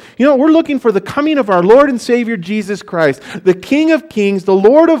for. We're looking for the coming of our Lord and Savior Jesus Christ, the King of Kings, the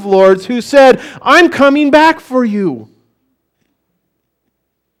Lord of Lords, who said, I'm coming back for you.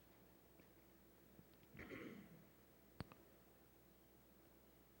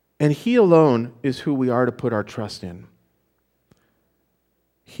 And He alone is who we are to put our trust in.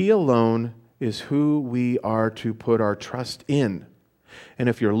 He alone is who we are to put our trust in. And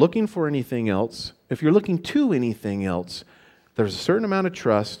if you're looking for anything else, if you're looking to anything else, there's a certain amount of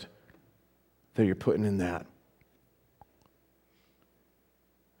trust that you're putting in that.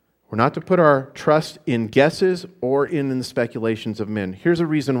 We're not to put our trust in guesses or in the speculations of men. Here's a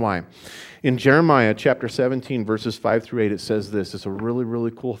reason why. In Jeremiah chapter 17, verses 5 through 8, it says this. It's a really,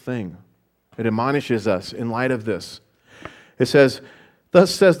 really cool thing. It admonishes us in light of this. It says,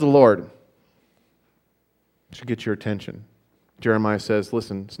 thus says the Lord. It should get your attention. Jeremiah says,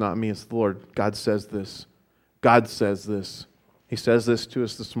 listen, it's not me, it's the Lord. God says this. God says this. He says this to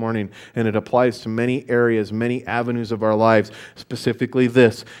us this morning, and it applies to many areas, many avenues of our lives, specifically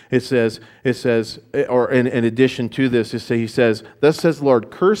this. It says, or in addition to this, he says, thus says the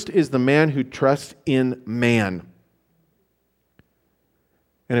Lord, cursed is the man who trusts in man.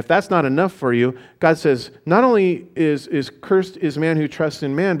 And if that's not enough for you, God says, not only is cursed is man who trusts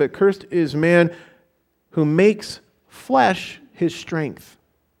in man, but cursed is man who makes flesh his strength,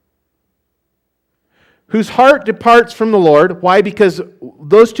 whose heart departs from the Lord. Why? Because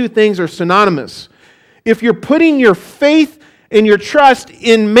those two things are synonymous. If you're putting your faith and your trust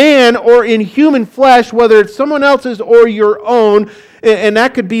in man or in human flesh, whether it's someone else's or your own, and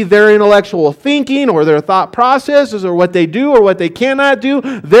that could be their intellectual thinking or their thought processes or what they do or what they cannot do,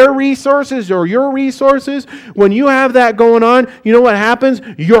 their resources or your resources, when you have that going on, you know what happens?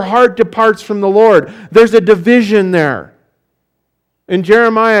 Your heart departs from the Lord. There's a division there. In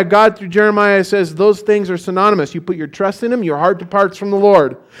Jeremiah, God through Jeremiah says those things are synonymous. You put your trust in Him, your heart departs from the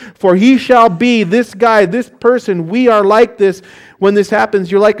Lord. For He shall be, this guy, this person, we are like this. When this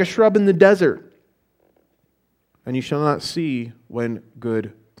happens, you're like a shrub in the desert. And you shall not see when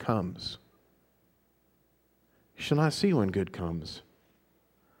good comes. You shall not see when good comes.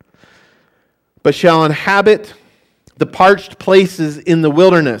 But shall inhabit the parched places in the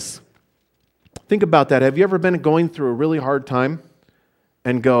wilderness. Think about that. Have you ever been going through a really hard time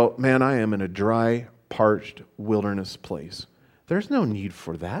and go, man, I am in a dry, parched wilderness place? There's no need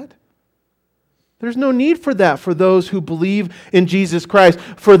for that. There's no need for that for those who believe in Jesus Christ,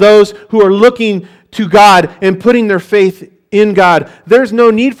 for those who are looking to God and putting their faith in God. There's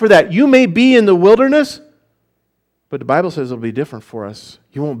no need for that. You may be in the wilderness, but the Bible says it'll be different for us.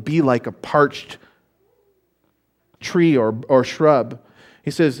 You won't be like a parched tree or shrub.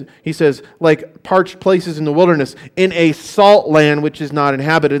 He says, like parched places in the wilderness, in a salt land which is not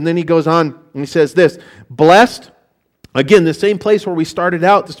inhabited. And then he goes on and he says this, blessed, again, the same place where we started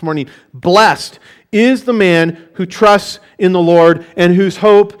out this morning, blessed is the man who trusts in the Lord and whose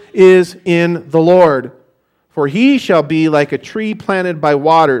hope is in the Lord. For he shall be like a tree planted by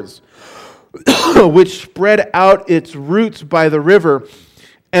waters, which spread out its roots by the river,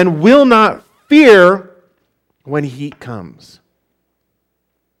 and will not fear when heat comes.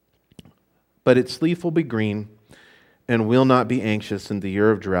 But its leaf will be green, and will not be anxious in the year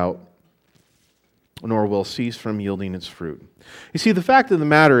of drought, nor will cease from yielding its fruit. You see, the fact of the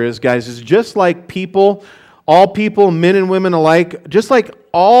matter is, guys, is just like people, all people, men and women alike, just like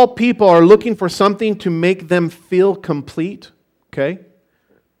all people are looking for something to make them feel complete, okay?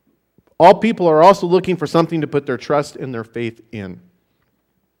 All people are also looking for something to put their trust and their faith in.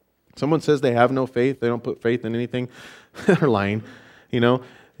 Someone says they have no faith, they don't put faith in anything, they're lying, you know?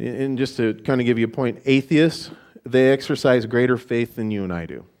 And just to kind of give you a point, atheists, they exercise greater faith than you and I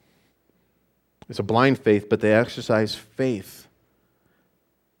do. It's a blind faith, but they exercise faith.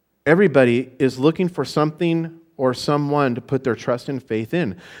 Everybody is looking for something or someone to put their trust and faith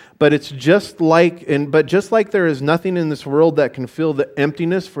in. But just like there is nothing in this world that can fill the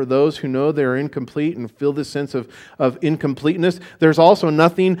emptiness for those who know they're incomplete and feel this sense of incompleteness, there's also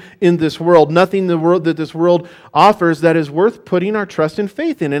nothing in this world, that this world offers that is worth putting our trust and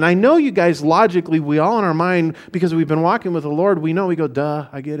faith in. And I know you guys logically, we all in our mind, because we've been walking with the Lord, we go, duh,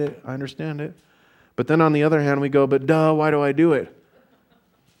 I get it, I understand it. But then on the other hand, we go, but duh, why do I do it?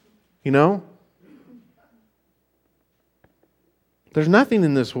 You know? There's nothing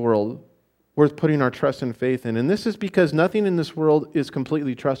in this world worth putting our trust and faith in. And this is because nothing in this world is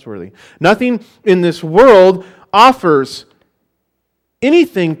completely trustworthy. Nothing in this world offers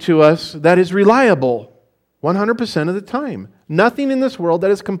anything to us that is reliable 100% of the time. Nothing in this world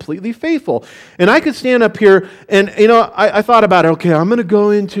that is completely faithful. And I could stand up here and, I thought about it. Okay, I'm going to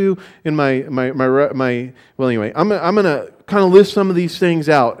go into, I'm going to kind of list some of these things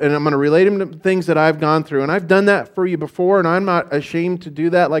out, and I'm going to relate them to things that I've gone through. And I've done that for you before, and I'm not ashamed to do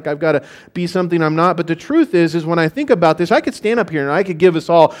that, like I've got to be something I'm not. But the truth is when I think about this, I could stand up here and I could give us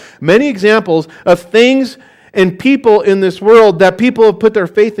all many examples of things and people in this world that people have put their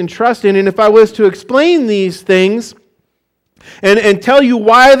faith and trust in. And if I was to explain these things and tell you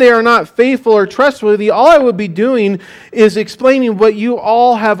why they are not faithful or trustworthy, all I would be doing is explaining what you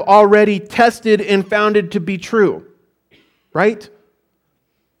all have already tested and found it to be true. Right?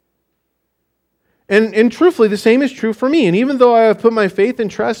 And truthfully, the same is true for me. And even though I have put my faith and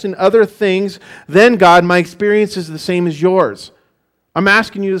trust in other things than God, my experience is the same as yours. I'm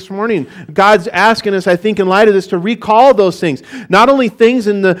asking you this morning, God's asking us, I think, in light of this, to recall those things. Not only things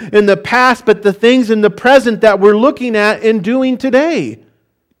in the past, but the things in the present that we're looking at and doing today.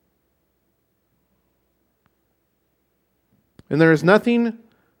 And there is nothing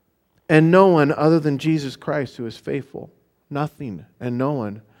and no one other than Jesus Christ who is faithful. Nothing and no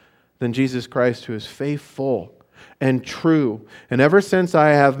one than Jesus Christ who is faithful and true. And ever since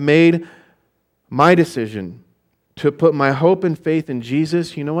I have made my decision to put my hope and faith in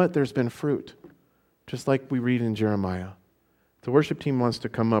Jesus, you know what? There's been fruit. Just like we read in Jeremiah. If the worship team wants to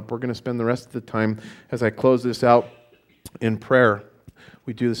come up, we're going to spend the rest of the time as I close this out in prayer.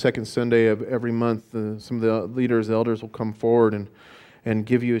 We do the second Sunday of every month. Some of the leaders, the elders will come forward and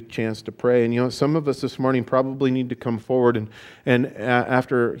give you a chance to pray. And some of us this morning probably need to come forward and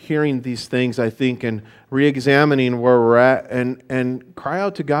after hearing these things, I think, and re-examining where we're at and cry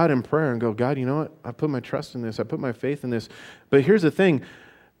out to God in prayer and go, God, you know what? I put my trust in this. I put my faith in this. But here's the thing.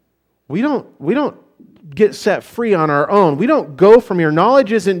 We don't get set free on our own. We don't go from here.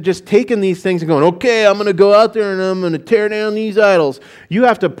 Knowledge isn't just taking these things and going, okay, I'm going to go out there and I'm going to tear down these idols. You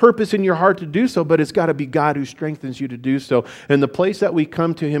have to purpose in your heart to do so, but it's got to be God who strengthens you to do so. And the place that we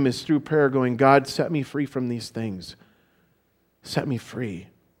come to Him is through prayer, going, God, set me free from these things. Set me free.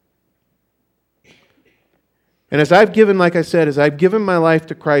 And as I've given my life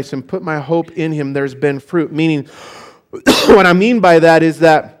to Christ and put my hope in Him, there's been fruit. Meaning, what I mean by that is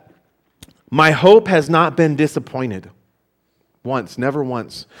that my hope has not been disappointed. Once, never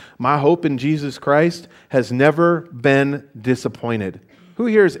once. My hope in Jesus Christ has never been disappointed. Who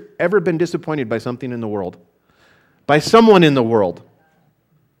here has ever been disappointed by something in the world? By someone in the world?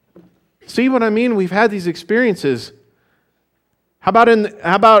 See what I mean? We've had these experiences. How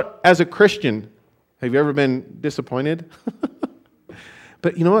about as a Christian? Have you ever been disappointed?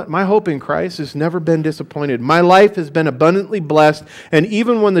 But you know what? My hope in Christ has never been disappointed. My life has been abundantly blessed, and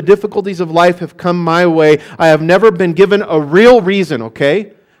even when the difficulties of life have come my way, I have never been given a real reason,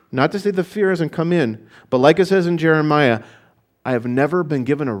 okay? Not to say the fear hasn't come in, but like it says in Jeremiah, I have never been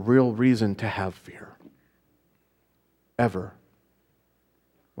given a real reason to have fear. Ever.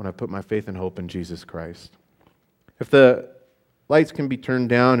 When I put my faith and hope in Jesus Christ. If the lights can be turned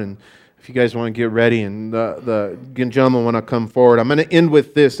down and if you guys want to get ready and the gentlemen want to come forward, I'm going to end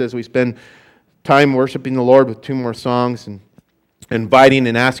with this as we spend time worshiping the Lord with two more songs and inviting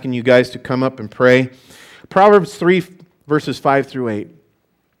and asking you guys to come up and pray. Proverbs 3, verses 5 through 8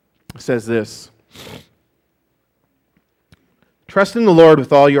 says this. Trust in the Lord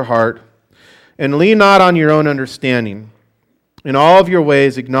with all your heart and lean not on your own understanding. In all of your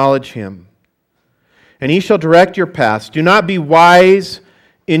ways acknowledge Him, and He shall direct your paths. Do not be wise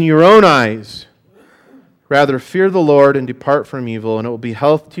in your own eyes. Rather, fear the Lord and depart from evil, and it will be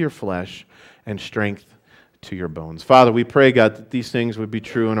health to your flesh and strength to your bones. Father, we pray, God, that these things would be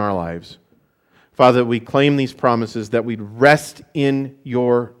true in our lives. Father, that we claim these promises, that we'd rest in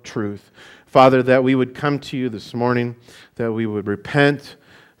your truth. Father, that we would come to you this morning, that we would repent.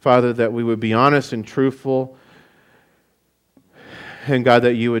 Father, that we would be honest and truthful. And God,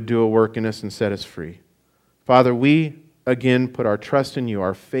 that you would do a work in us and set us free. Father, we again put our trust in you,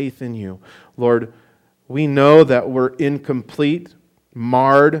 our faith in you. Lord, We know that we're incomplete,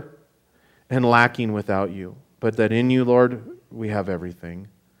 marred, and lacking without you, but that in you, Lord, we have everything.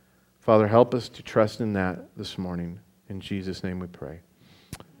 Father, help us to trust in that this morning. In Jesus' name we pray.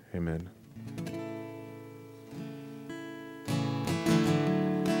 Amen.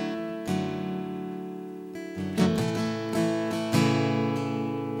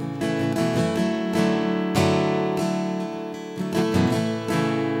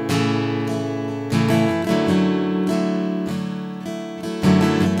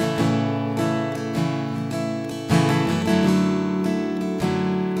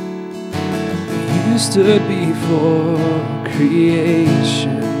 You stood before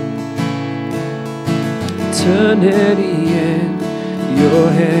creation, eternity in your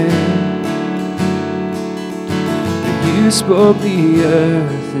hand. You spoke the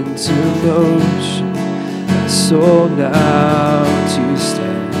earth into motion, my soul now to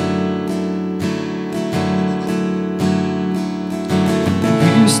stand.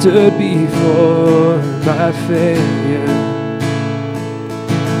 You stood before my failure,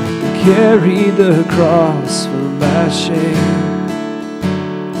 carried the cross for my shame.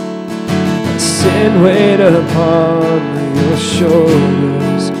 My sin weighed upon your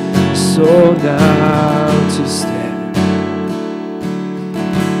shoulders, so now to stand.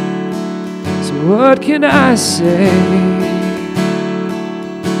 So what can I say?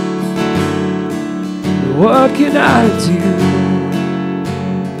 What can I do?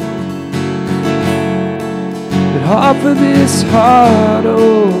 Offer this heart,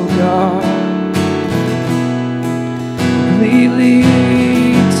 oh God, completely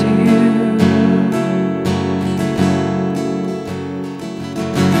to you.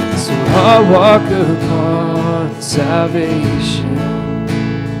 So I'll walk upon salvation,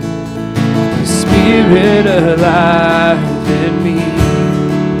 the Spirit alive in me.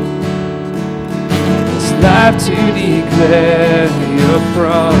 It's life to declare your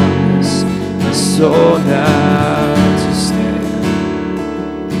promise, my soul now.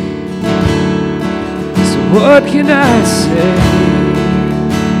 What can I say?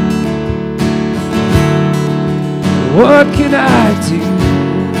 What can I do?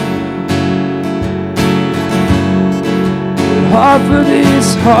 But offer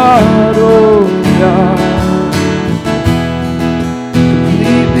this heart, oh God,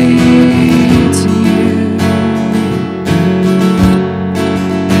 completely to you.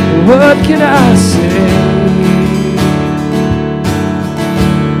 What can I say?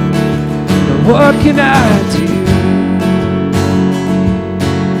 What can I do?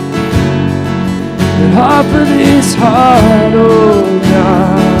 But offer this heart, oh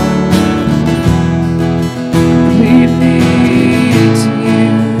God, completely to you.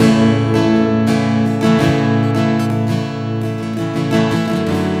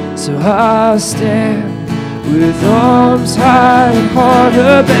 So I'll stand with arms high and heart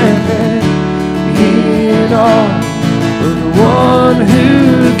abandoned in awe of the one who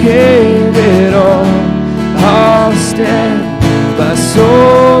gave it all. I'll stand, my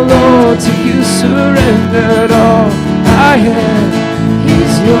soul, Lord, to you surrendered all I am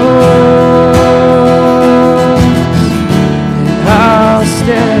is yours. And I'll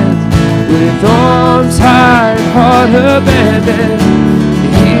stand with arms high and heart abandoned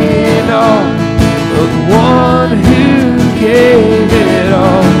in awe of the one who gave it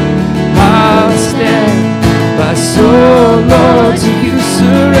all. I'll stand, my soul, Lord, to you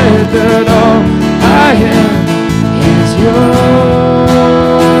surrendered all I am is yours.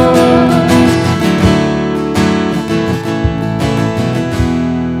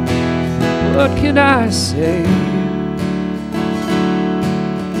 What can I say?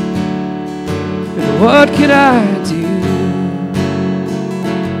 And what can I do?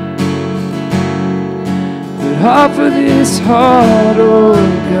 But offer this heart, oh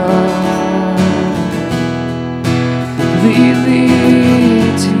God, completely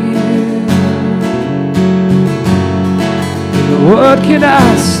to you. But what can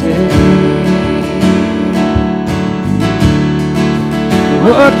I say?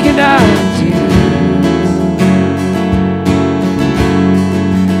 What can I do?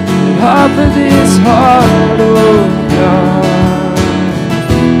 But offer this heart, oh God,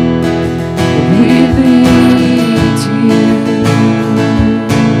 completely to you.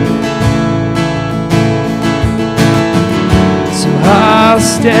 I'll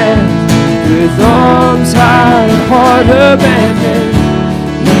stand with arms high and heart abandoned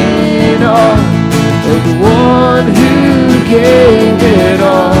in awe of the one who gave it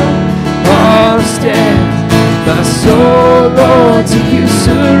all. I'll stand, my soul, Lord, to you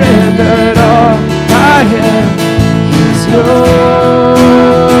surrendered all I am is yours.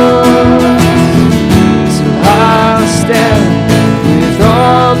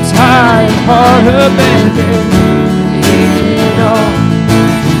 heart abandoned in all.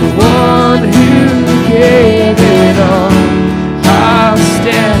 The one who gave it all. I'll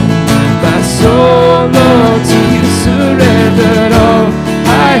stand, my soul, Lord, to you surrendered. All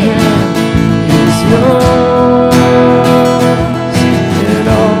I am is yours, and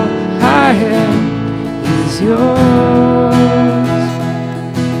all I am is yours.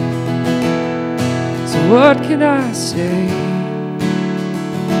 So what can I say?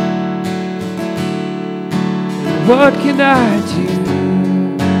 What can I do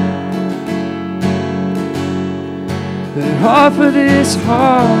but offer this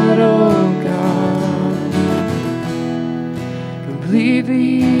heart, oh God,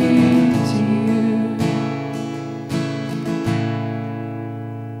 completely to you?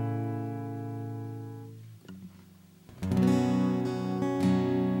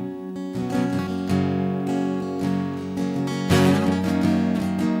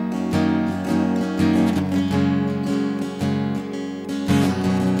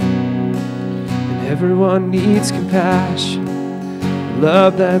 Everyone needs compassion,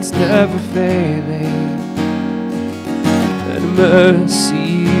 love that's never failing, and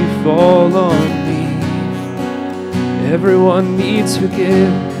mercy fall on me. Everyone needs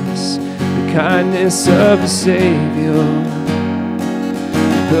forgiveness, the kindness of a Savior,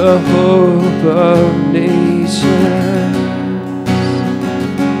 the hope of nations.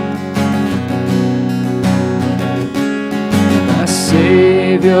 My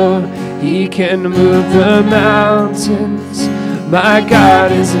Savior, He can move the mountains. My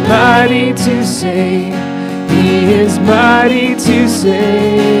God is mighty to save. He is mighty to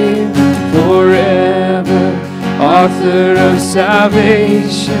save forever. Author of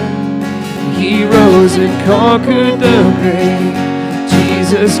salvation. He rose and conquered the grave.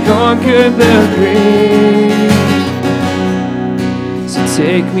 Jesus conquered the grave. So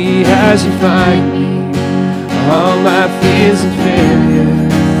take me as you find me, all my fears and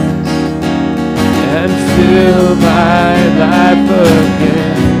failures, and fill my life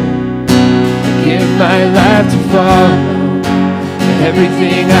again. Give my life to follow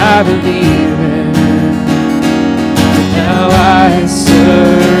everything I believe in. Now I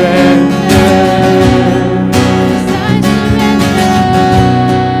surrender.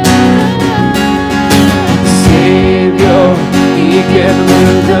 Savior, He can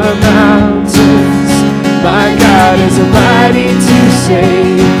move the mountains. My God is mighty to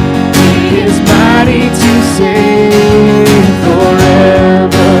save. Is mighty to save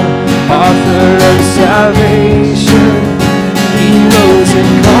forever. Author of salvation. He rose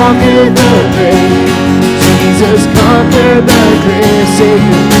and conquered the grave. Jesus conquered the grave.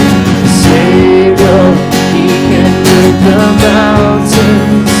 Savior, He can move the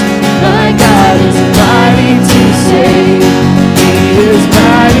mountains. My God is mighty to save. He is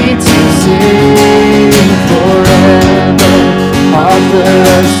mighty to save forever. Author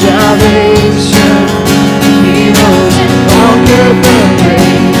of salvation, He rose and conquered the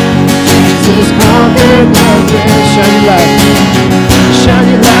grave. Jesus conquered the grave. Shine your light, shine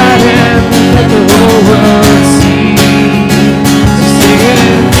your light, and let the whole world see. So sing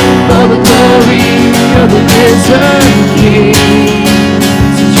it for the glory of the risen King.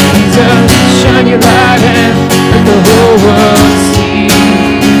 So Jesus, shine your light, and let the whole world see.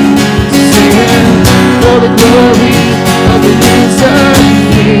 So sing it for the glory of the risen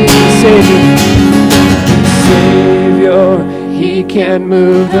King. Savior, He can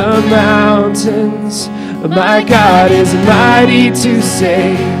move the mountains. My God is mighty to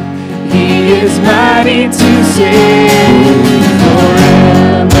save. He is mighty to save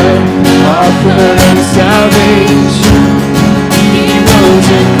forever. Author of salvation. He rose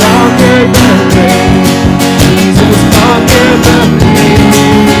and conquered the grave. Jesus conquered the grave.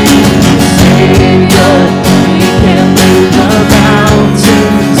 Savior, He can move the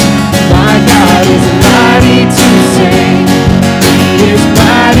mountains. My God is mighty to save. He is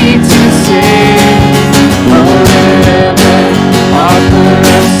mighty to save forever. Author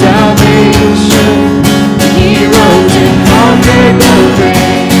of salvation. He rose and conquered the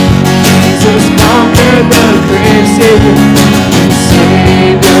grave. Jesus conquered the grave.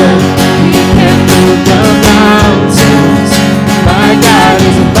 Savior, He can move the mountains. My God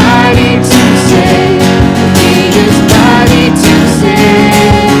is mighty to save. He is mighty to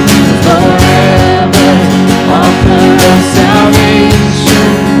save forever. Author of salvation.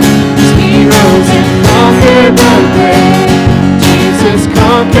 He rose and conquered the grave. Jesus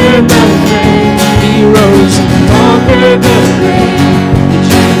conquered the grave. He rose and conquered the grave.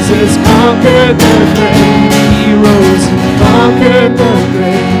 Jesus conquered the grave. He rose and conquered the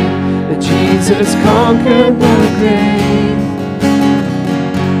grave. Jesus conquered the grave.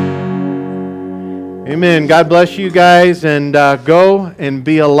 Amen. God bless you guys, and go and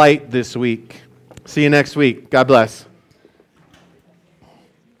be a light this week. See you next week. God bless.